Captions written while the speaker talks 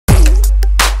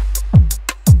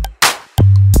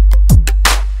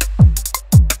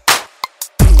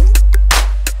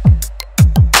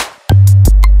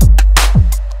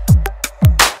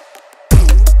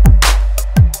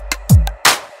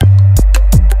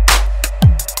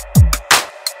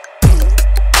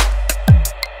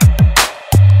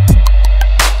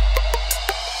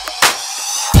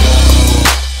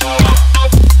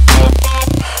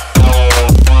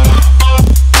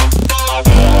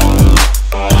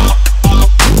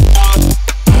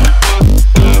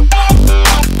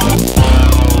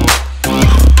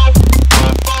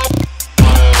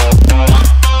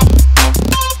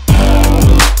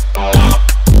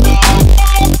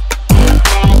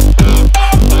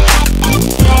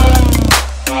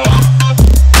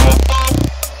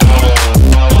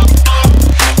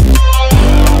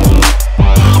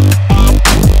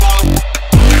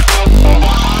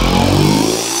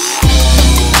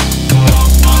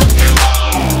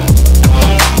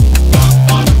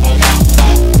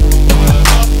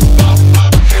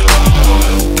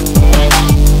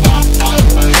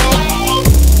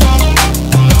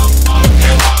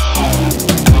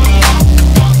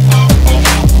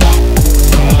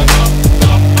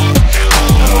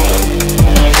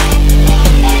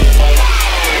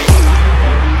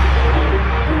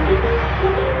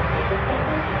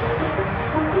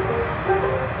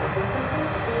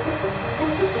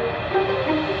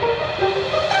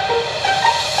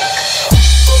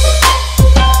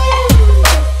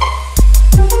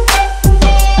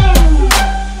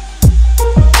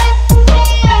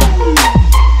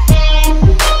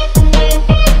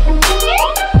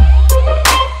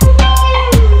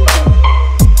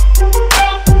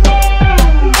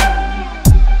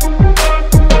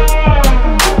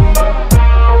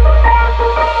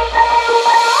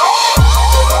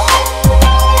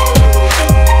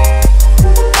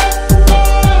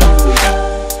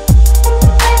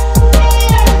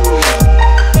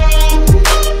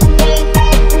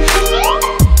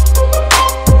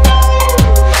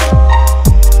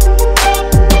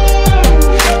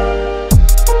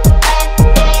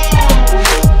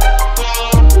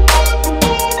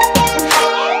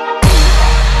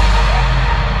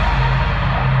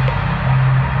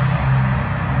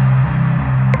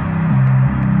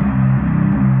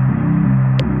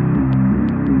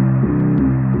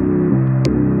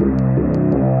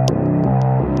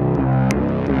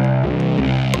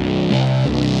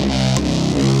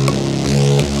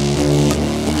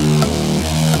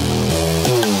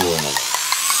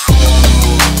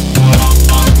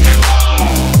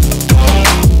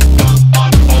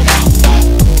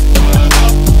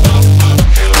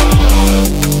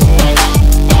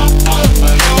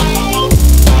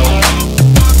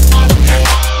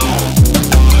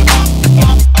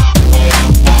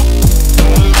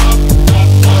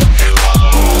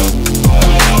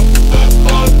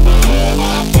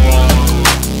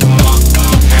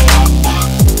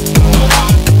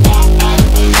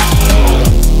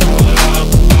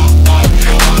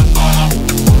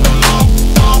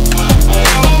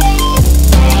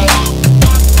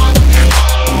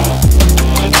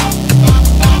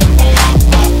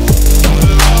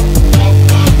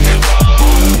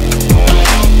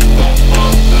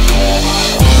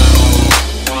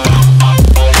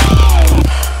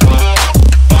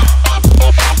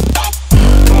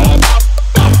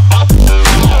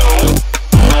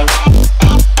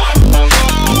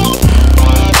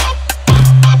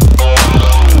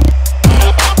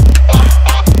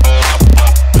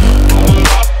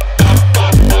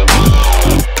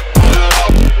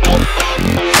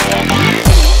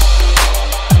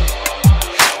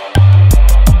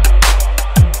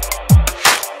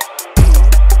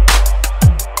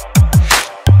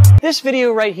This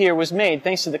video right here was made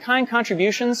thanks to the kind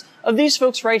contributions of these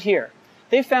folks right here.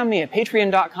 They found me at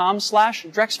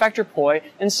patreon.com/DrexFactorPoi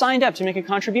and signed up to make a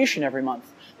contribution every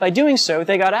month. By doing so,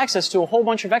 they got access to a whole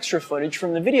bunch of extra footage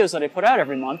from the videos that I put out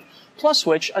every month, plus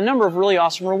which, a number of really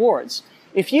awesome rewards.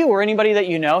 If you or anybody that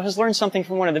you know has learned something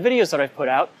from one of the videos that I've put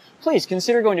out, please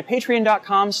consider going to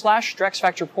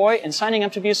patreon.com/DrexFactorPoi and signing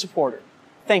up to be a supporter.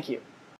 Thank you.